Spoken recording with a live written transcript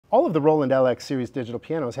All of the Roland LX series digital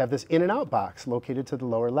pianos have this in and out box located to the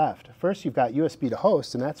lower left. First, you've got USB to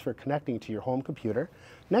host, and that's for connecting to your home computer.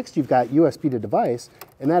 Next, you've got USB to device,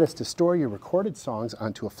 and that is to store your recorded songs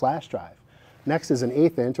onto a flash drive. Next is an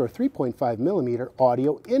 1/8 inch or 3.5 millimeter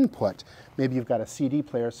audio input. Maybe you've got a CD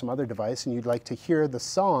player or some other device and you'd like to hear the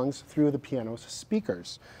songs through the piano's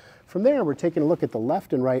speakers. From there, we're taking a look at the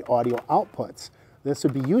left and right audio outputs. This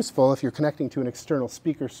would be useful if you're connecting to an external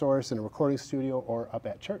speaker source in a recording studio or up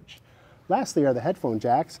at church. Lastly are the headphone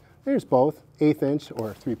jacks. There's both 1/8 inch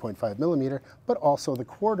or 3.5 millimeter, but also the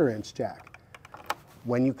 1/4 inch jack.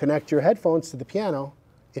 When you connect your headphones to the piano,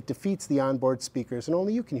 it defeats the onboard speakers and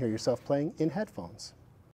only you can hear yourself playing in headphones.